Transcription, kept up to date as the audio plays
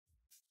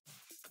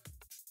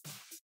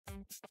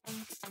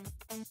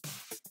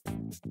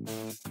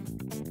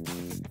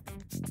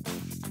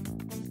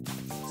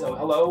So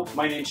hello,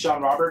 my name is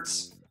Sean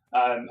Roberts.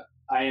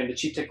 I am the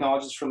Chief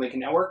Technologist for Lincoln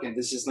Network, and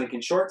this is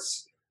Lincoln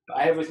Shorts.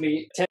 I have with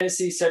me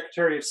Tennessee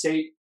Secretary of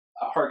State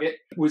Hargett.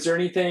 Was there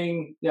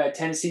anything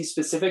Tennessee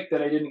specific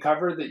that I didn't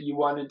cover that you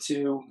wanted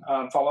to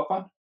follow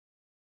up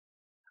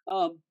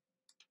on?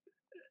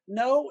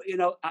 No,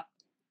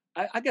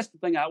 I guess the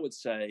thing I would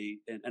say,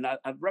 and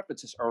I've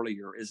referenced this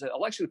earlier, is that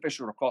election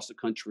officials across the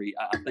country,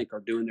 I think, are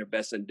doing their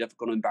best in a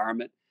difficult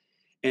environment.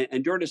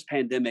 And during this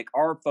pandemic,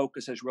 our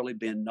focus has really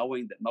been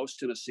knowing that most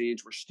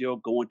Tennesseans were still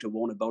going to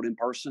want to vote in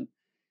person.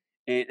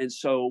 And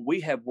so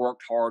we have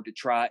worked hard to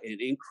try and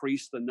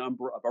increase the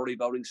number of early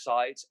voting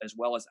sites as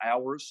well as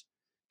hours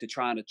to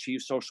try and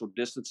achieve social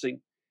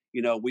distancing.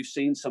 We've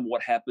seen some of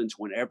what happens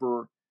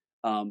whenever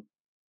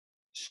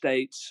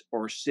states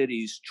or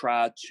cities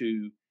try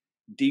to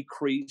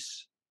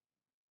decrease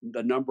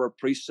the number of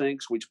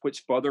precincts, which puts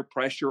further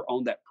pressure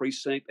on that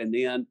precinct. And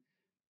then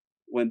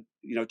when,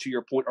 to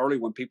your point earlier,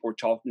 when people were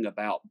talking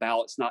about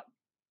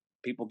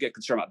people get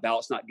concerned about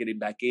ballots not getting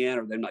back in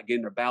or they're not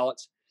getting their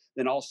ballots,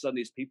 then all of a sudden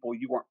these people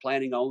you weren't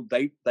planning on,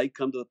 they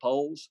come to the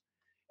polls,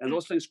 and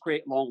those things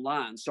create long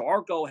lines. So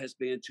our goal has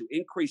been to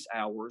increase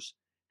hours,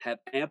 have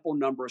ample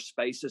number of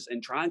spaces,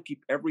 and try and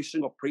keep every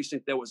single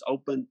precinct that was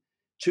open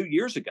 2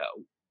 years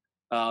ago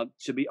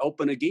to be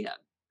open again.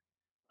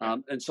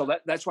 And so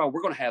that's why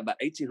we're going to have about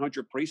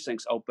 1,800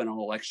 precincts open on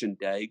election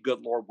day,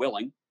 good Lord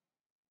willing.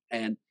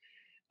 And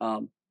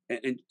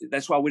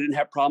that's why we didn't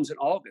have problems in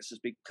August, is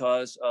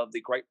because of the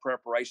great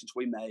preparations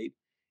we made.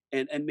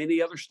 And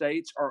many other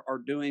states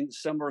are doing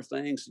similar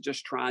things,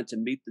 just trying to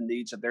meet the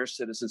needs of their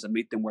citizens and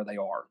meet them where they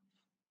are.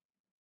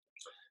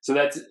 So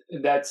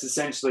that's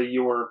essentially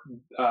your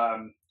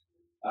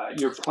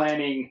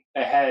planning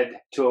ahead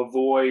to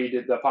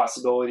avoid the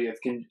possibility of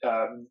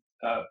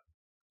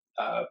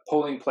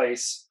polling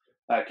place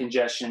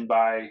congestion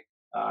by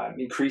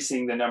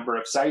increasing the number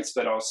of sites,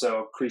 but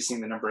also increasing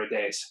the number of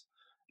days.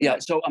 Yeah.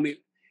 So,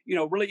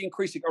 really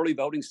increasing early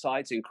voting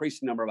sites,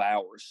 increasing the number of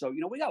hours. So,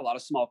 we got a lot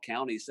of small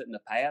counties that in the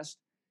past,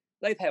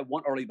 they've had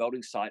one early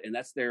voting site, and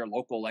that's their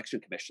local election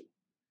commission.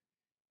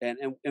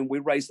 And we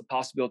raised the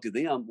possibility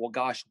to them, well,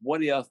 gosh,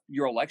 what if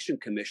your election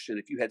commission,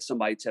 if you had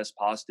somebody test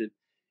positive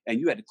and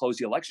you had to close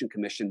the election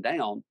commission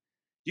down,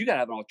 you got to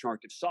have an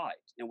alternative site.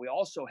 And we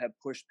also have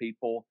pushed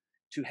people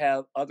to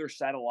have other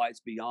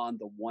satellites beyond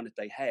the one that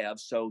they have,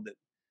 so that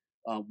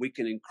we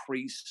can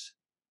increase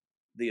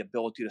the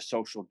ability to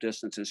social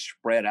distance and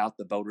spread out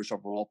the voters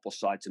over multiple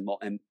sites and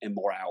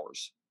more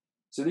hours.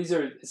 So these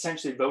are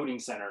essentially voting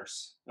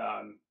centers.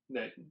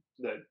 The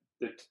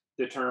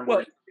term well,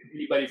 where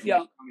anybody from the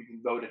county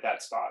can vote at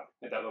that spot,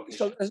 at that location.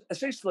 So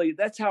essentially,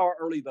 that's how our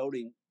early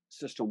voting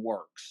system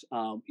works.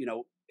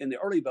 In the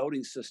early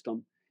voting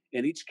system,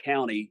 in each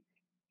county,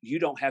 you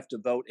don't have to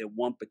vote at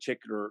one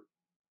particular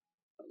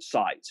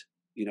site.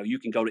 You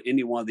can go to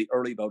any one of the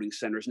early voting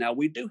centers. Now,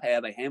 we do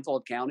have a handful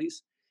of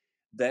counties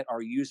that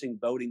are using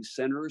voting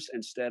centers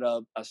instead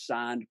of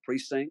assigned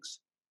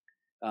precincts.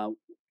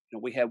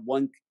 We had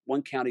one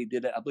county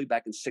did it, I believe,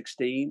 back in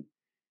 2016.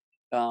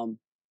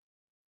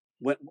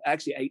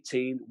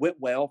 2018 went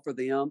well for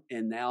them,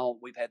 and now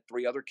we've had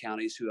 3 other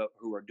counties who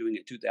are doing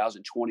it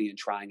 2020 and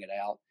trying it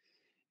out,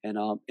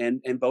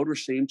 and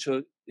voters seem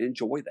to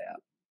enjoy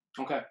that.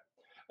 Okay.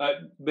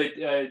 But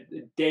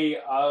day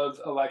of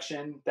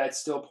election, that's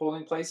still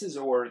polling places,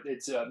 or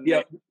it's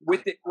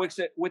with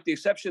the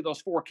exception of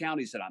those 4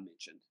 counties that I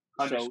mentioned.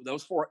 Understood.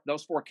 So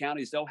those four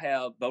counties, they'll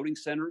have voting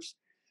centers.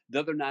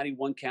 The other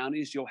 91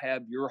 counties, you'll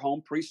have your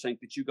home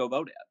precinct that you go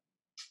vote at.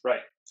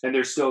 Right, and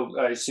they're still,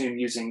 I assume,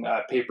 using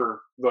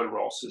paper voter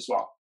rolls as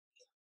well.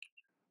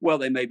 Well,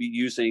 they may be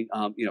using,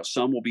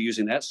 some will be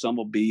using that. Some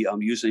will be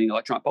using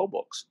electronic poll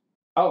books.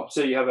 Oh,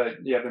 so you have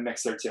a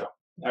mix there too.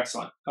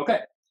 Excellent. Okay.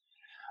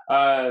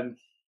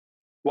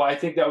 Well, I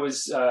think that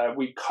was,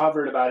 we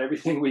covered about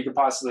everything we could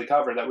possibly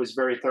cover. That was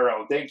very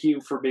thorough. Thank you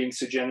for being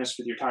so generous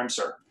with your time,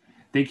 sir.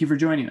 Thank you for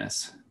joining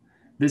us.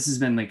 This has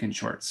been Lincoln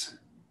Shorts.